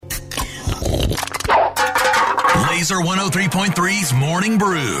Laser 103.3's Morning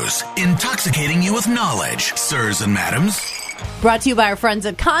Brews, intoxicating you with knowledge, sirs and madams. Brought to you by our friends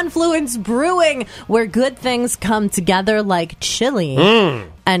at Confluence Brewing, where good things come together like chili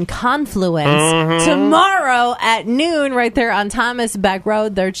and Confluence. Tomorrow at noon, right there on Thomas Beck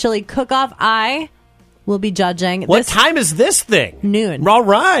Road, their chili cook-off. I will be judging. What time is this thing? Noon. All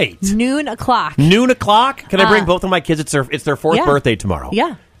right. Noon o'clock. Noon o'clock? Can I bring both of my kids? It's their fourth birthday tomorrow.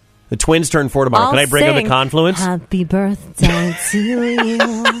 Yeah. The twins turn 4 tomorrow. Can I bring them to Confluence? Happy birthday to you.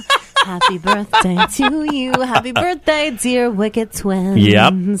 Happy birthday to you. Happy birthday, dear Wicked Twins.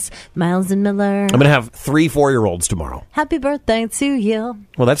 Yep. Miles and Miller. I'm going to have 3 4-year-olds tomorrow. Happy birthday to you.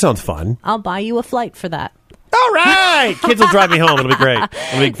 Well, that sounds fun. I'll buy you a flight for that. All right. Kids will drive me home. It'll be great.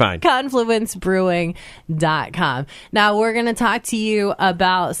 It'll be fine. ConfluenceBrewing.com. Now, we're going to talk to you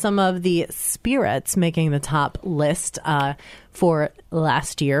about some of the spirits making the top list for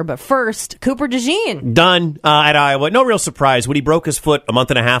last year. But first, Cooper DeJean. Done at Iowa. No real surprise. When he broke his foot a month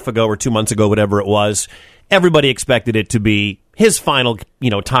and a half ago or 2 months ago, whatever it was, everybody expected it to be his final,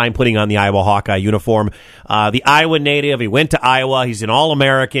 time putting on the Iowa Hawkeye uniform. The Iowa native, he went to Iowa. He's an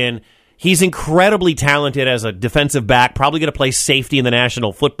All-American. He's incredibly talented as a defensive back, probably going to play safety in the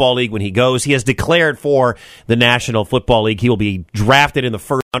National Football League when he goes. He has declared for the National Football League. He will be drafted in the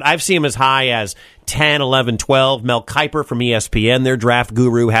first round. I've seen him as high as 10, 11, 12. Mel Kiper from ESPN, their draft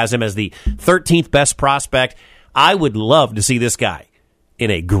guru, has him as the 13th best prospect. I would love to see this guy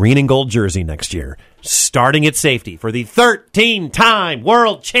in a green and gold jersey next year, starting at safety for the 13-time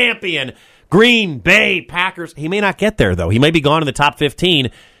world champion Green Bay Packers. He may not get there, though. He may be gone in the top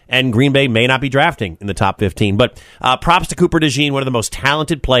 15. And Green Bay may not be drafting in the top 15. But props to Cooper DeJean, one of the most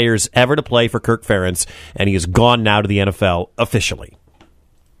talented players ever to play for Kirk Ferentz. And he has gone now to the NFL officially.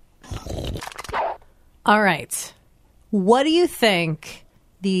 All right. What do you think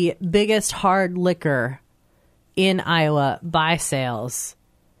the biggest hard liquor in Iowa by sales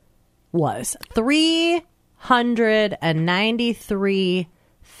was?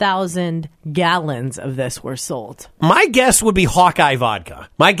 393,000 gallons of this were sold. My guess would be Hawkeye vodka.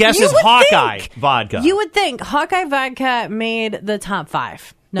 My guess is Hawkeye vodka. You would think Hawkeye vodka made the top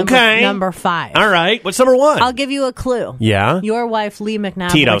 5. Number 5. All right. What's number 1? I'll give you a clue. Yeah? Your wife, Lee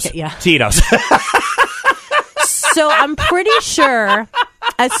McNabb. Tito's. Yeah. Tito's. So I'm pretty sure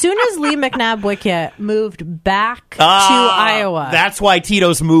as soon as Lee McNabb Wicket moved back to Iowa. That's why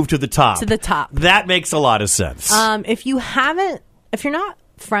Tito's moved to the top. To the top. That makes a lot of sense. If you're not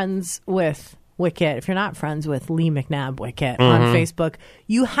friends with Wicket, if you're not friends with Lee McNabb Wicket on Facebook,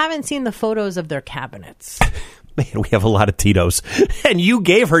 you haven't seen the photos of their cabinets. Man, we have a lot of Tito's. And you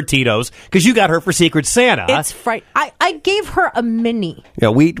gave her Tito's because you got her for Secret Santa. It's I gave her a mini. Yeah,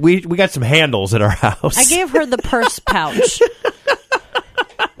 we got some handles at our house. I gave her the purse pouch.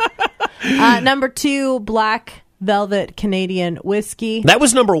 Number 2, Black Velvet Canadian Whiskey. That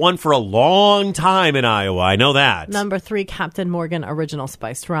was number 1 for a long time in Iowa. I know that. Number 3, Captain Morgan Original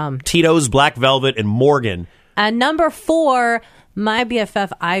Spiced Rum. Tito's, Black Velvet, and Morgan. And number 4, my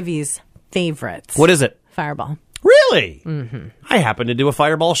BFF Ivy's favorites. What is it? Fireball. Really? Mm-hmm. I happened to do a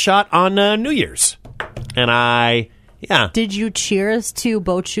Fireball shot on New Year's. And Did you cheers to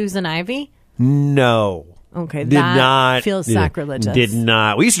Boat Shoes and Ivy? No. Okay, did not feels sacrilegious. Did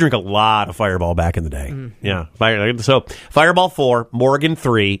not. We used to drink a lot of Fireball back in the day. Yeah. So Fireball 4, Morgan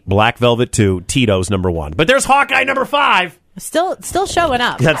 3, Black Velvet 2, Tito's number 1. But there's Hawkeye number 5. Still showing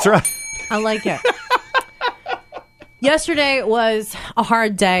up. That's right. I like it. Yesterday was a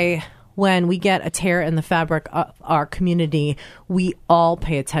hard day. When we get a tear in the fabric of our community, we all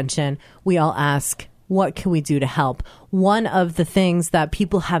pay attention. We all ask, what can we do to help? One of the things that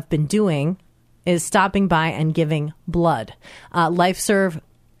people have been doing is stopping by and giving blood. LifeServe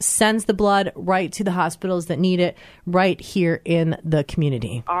sends the blood right to the hospitals that need it right here in the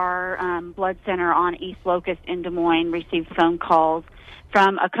community. Our blood center on East Locust in Des Moines received phone calls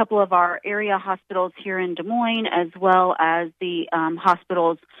from a couple of our area hospitals here in Des Moines, as well as the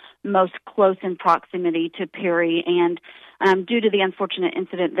hospitals most close in proximity to Perry. And due to the unfortunate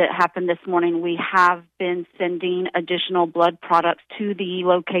incident that happened this morning, we have been sending additional blood products to the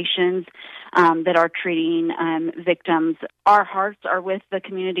locations that are treating victims. Our hearts are with the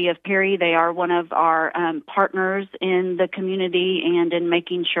community of Perry. They are one of our partners in the community and in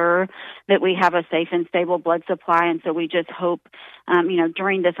making sure that we have a safe and stable blood supply. And so we just hope,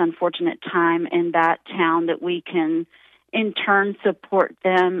 during this unfortunate time in that town that we can in turn support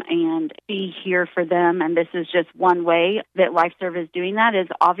them and be here for them. And this is just one way that LifeServe is doing that, is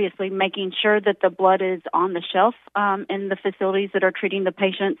obviously making sure that the blood is on the shelf in the facilities that are treating the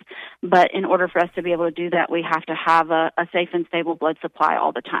patients. But in order for us to be able to do that, we have to have a safe and stable blood supply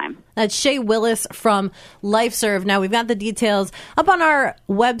all the time. That's Shay Willis from LifeServe. Now, we've got the details up on our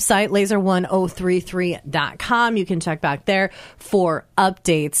website, laser1033.com. You can check back there for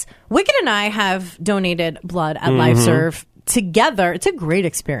updates. Wicked and I have donated blood at LifeServe together. It's a great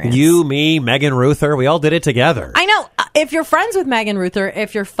experience. You, me, Megan Ruther, we all did it together. I know. If you're friends with Megan Ruther,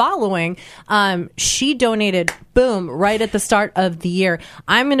 if you're following, she donated, boom, right at the start of the year.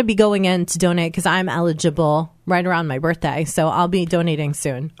 I'm going to be going in to donate because I'm eligible right around my birthday. So I'll be donating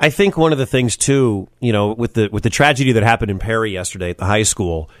soon. I think one of the things, too, with the tragedy that happened in Perry yesterday at the high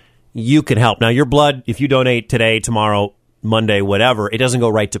school, you can help. Now, your blood, if you donate today, tomorrow, Monday, whatever, it doesn't go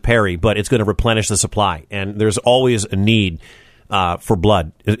right to Perry, but it's going to replenish the supply. And there's always a need for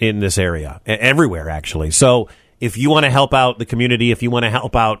blood in this area, everywhere, actually. So if you want to help out the community, if you want to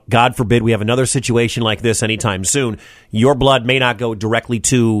help out, God forbid, we have another situation like this anytime soon, your blood may not go directly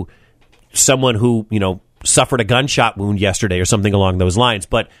to someone who, suffered a gunshot wound yesterday or something along those lines,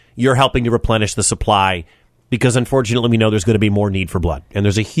 but you're helping to replenish the supply. Because unfortunately, we know there's going to be more need for blood. And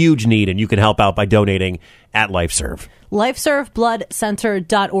there's a huge need, and you can help out by donating at LifeServe.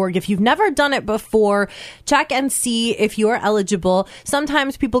 LifeServeBloodCenter.org. If you've never done it before, check and see if you're eligible.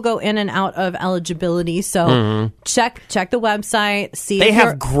 Sometimes people go in and out of eligibility, so check the website. See they if have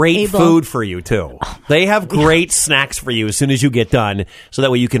you're great able. food for you too. They have great snacks for you as soon as you get done, so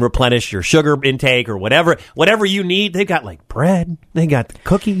that way you can replenish your sugar intake or whatever you need. They got like bread, they got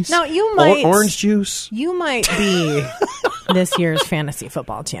cookies. Now you might orange juice. You might be this year's fantasy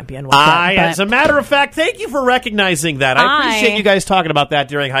football champion. As a matter of fact, thank you for recognizing that. I appreciate you guys talking about that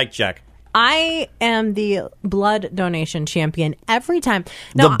during Hike Check. I am the blood donation champion every time.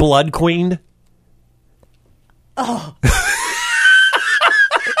 Now, the blood queen? Oh.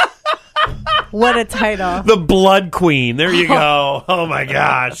 What a title. The blood queen. There you go. Oh, my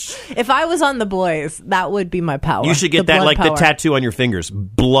gosh. If I was on The Boys, that would be my power. You should get that like the tattoo on your fingers.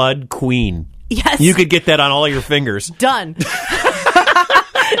 Blood queen. Yes. You could get that on all your fingers. Done.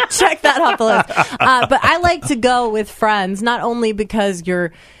 Check that off the list. But I like to go with friends, not only because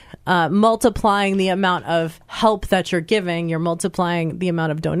you're multiplying the amount of help that you're giving, you're multiplying the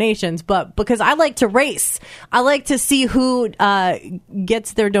amount of donations, but because I like to race. I like to see who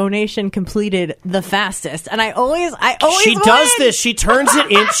gets their donation completed the fastest. And I always She win. does this. She turns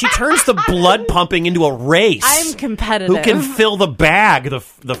it in. She turns the blood pumping into a race. I'm competitive. Who can fill the bag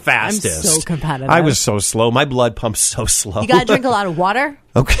the fastest? I'm so competitive. I was so slow. My blood pumps so slow. You got to drink a lot of water.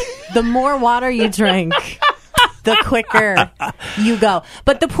 Okay. The more water you drink, the quicker you go.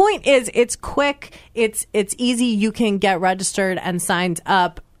 But the point is, it's quick, it's easy. You can get registered and signed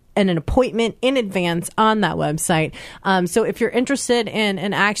up and an appointment in advance on that website. So if you're interested in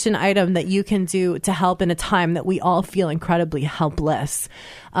an action item that you can do to help in a time that we all feel incredibly helpless,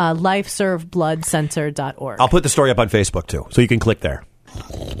 LifeServeBloodCenter.org. I'll put the story up on Facebook, too, so you can click there.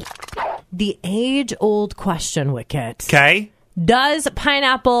 The age-old question, Wicket. Okay. Does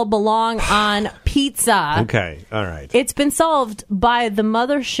pineapple belong on pizza? Okay, all right. It's been solved by the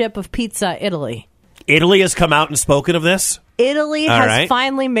mothership of pizza, Italy. Italy has come out and spoken of this? Italy has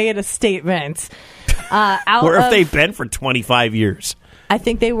finally made a statement. Where have they been for 25 years? I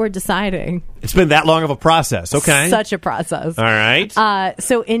think they were deciding. It's been that long of a process. Okay. Such a process. All right.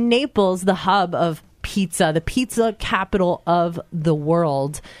 So in Naples, the hub of pizza, the pizza capital of the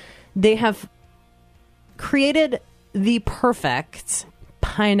world, they have created the perfect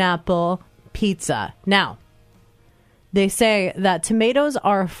pineapple pizza. Now, they say that tomatoes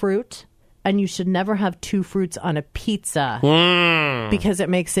are a fruit and you should never have two fruits on a pizza because it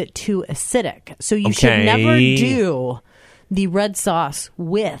makes it too acidic. So you should never do the red sauce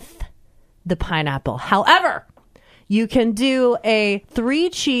with the pineapple. However, you can do a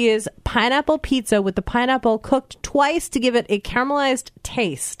 3-cheese pineapple pizza with the pineapple cooked twice to give it a caramelized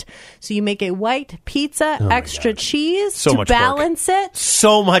taste. So you make a white pizza, extra cheese to balance it.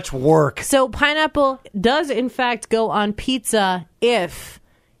 So much work. So pineapple does, in fact, go on pizza if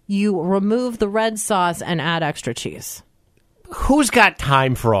you remove the red sauce and add extra cheese. Who's got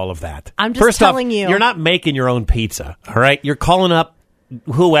time for all of that? I'm just telling you. You're not making your own pizza, all right? You're calling up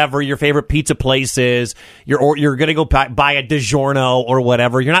whoever your favorite pizza place is, you're going to go buy a DiGiorno or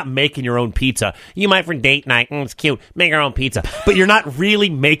whatever. You're not making your own pizza. You might for date night, it's cute, make your own pizza. But you're not really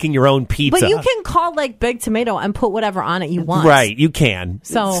making your own pizza. But you can call like Big Tomato and put whatever on it you want. Right, you can.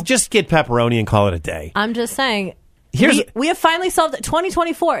 So just get pepperoni and call it a day. I'm just saying, we have finally solved it.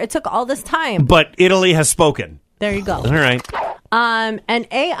 2024. It took all this time. But Italy has spoken. There you go. All right. And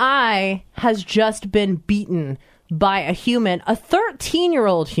AI has just been beaten by a human, a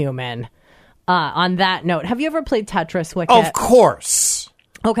 13-year-old human. On that note, have you ever played Tetris, Wicket? Of course.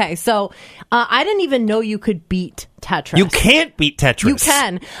 Okay, so I didn't even know you could beat Tetris. You can't beat Tetris. You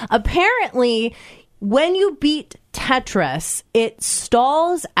can. Apparently, when you beat Tetris, it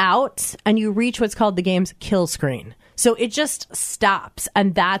stalls out and you reach what's called the game's kill screen. So it just stops,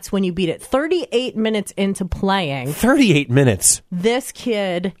 and that's when you beat it. 38 minutes into playing. 38 minutes. This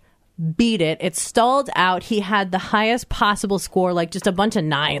kid beat it. It stalled out. He had the highest possible score, like just a bunch of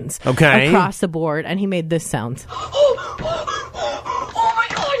 9s across the board, and he made this sound. Oh my God.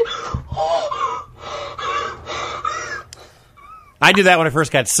 I did that when I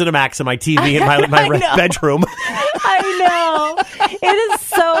first got Cinemax on my TV in my bedroom. I know. It is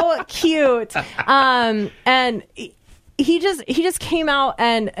so cute. And he just came out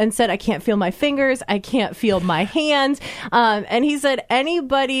and said, I can't feel my fingers. I can't feel my hands. And he said,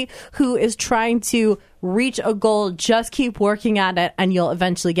 anybody who is trying to reach a goal, just keep working at it and you'll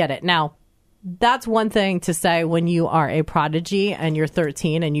eventually get it. Now, that's one thing to say when you are a prodigy and you're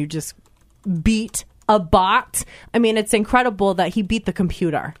 13 and you just beat a bot. I mean, it's incredible that he beat the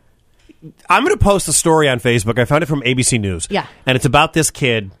computer. I'm going to post a story on Facebook. I found it from ABC News. Yeah. And it's about this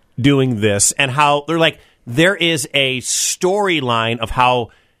kid doing this and how they're like, there is a storyline of how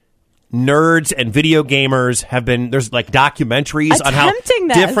nerds and video gamers have been, there's like documentaries on how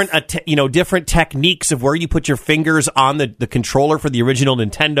different techniques of where you put your fingers on the controller for the original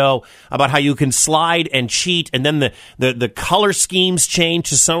Nintendo, about how you can slide and cheat, and then the color schemes change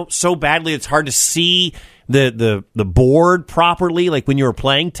so badly it's hard to see the board properly, like when you were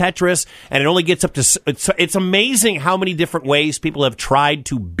playing Tetris, and it only gets up to, it's amazing how many different ways people have tried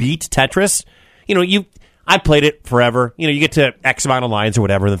to beat Tetris. You know, I played it forever. You know, you get to X amount of lines or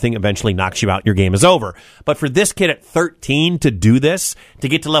whatever, and the thing eventually knocks you out and your game is over. But for this kid at 13 to do this, to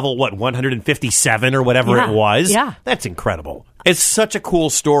get to level, 157 or whatever it was, that's incredible. It's such a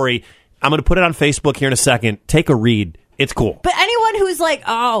cool story. I'm going to put it on Facebook here in a second. Take a read. It's cool. But anyone who's like,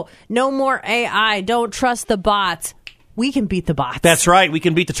 oh, no more AI, don't trust the bots, we can beat the bots. That's right. We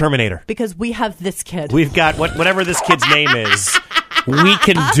can beat the Terminator. Because we have this kid. We've got whatever this kid's name is. We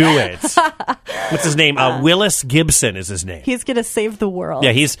can do it. What's his name? Willis Gibson is his name. He's going to save the world.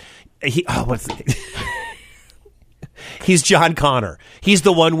 Yeah, he's John Connor. He's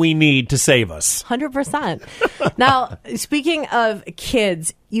the one we need to save us. 100%. Now, speaking of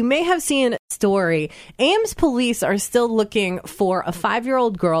kids, you may have seen a story. Ames police are still looking for a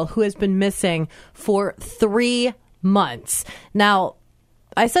 5-year-old girl who has been missing for 3 months. Now,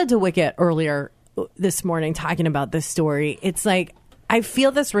 I said to Wicket earlier this morning talking about this story, it's like, I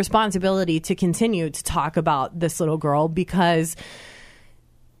feel this responsibility to continue to talk about this little girl, because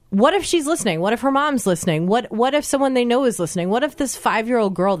what if she's listening? What if her mom's listening? What if someone they know is listening? What if this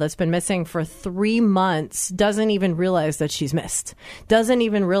 5-year-old girl that's been missing for 3 months doesn't even realize that she's missed? Doesn't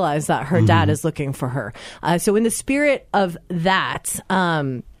even realize that her dad is looking for her? So in the spirit of that,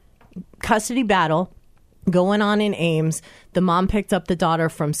 custody battle going on in Ames, the mom picked up the daughter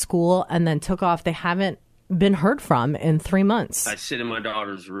from school and then took off. They haven't been heard from in 3 months. I sit in my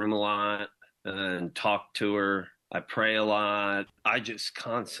daughter's room a lot and talk to her. I pray a lot. I just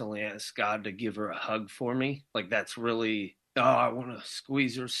constantly ask God to give her a hug for me. Like, that's really, I want to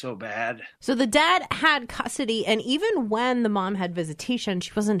squeeze her so bad. So the dad had custody, and even when the mom had visitation,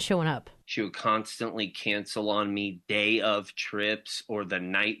 she wasn't showing up. She would constantly cancel on me day of trips or the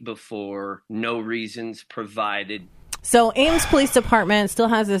night before. No reasons provided. So Ames Police Department still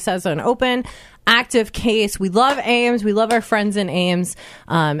has this as an open, active case. We love Ames. We love our friends in Ames,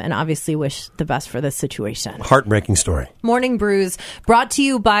 and obviously wish the best for this situation. Heartbreaking story. Morning Brews brought to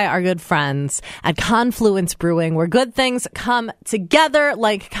you by our good friends at Confluence Brewing, where good things come together,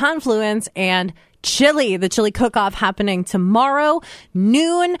 like Confluence and chili. The chili cook-off happening tomorrow,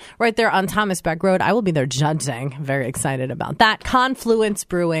 noon, right there on Thomas Beck Road. I will be there judging. Very excited about that.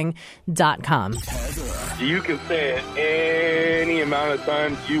 ConfluenceBrewing.com. You can say it any amount of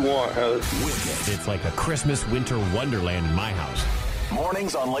times you want, Heather. It's like a Christmas winter wonderland in my house.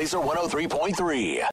 Mornings on Laser 103.3.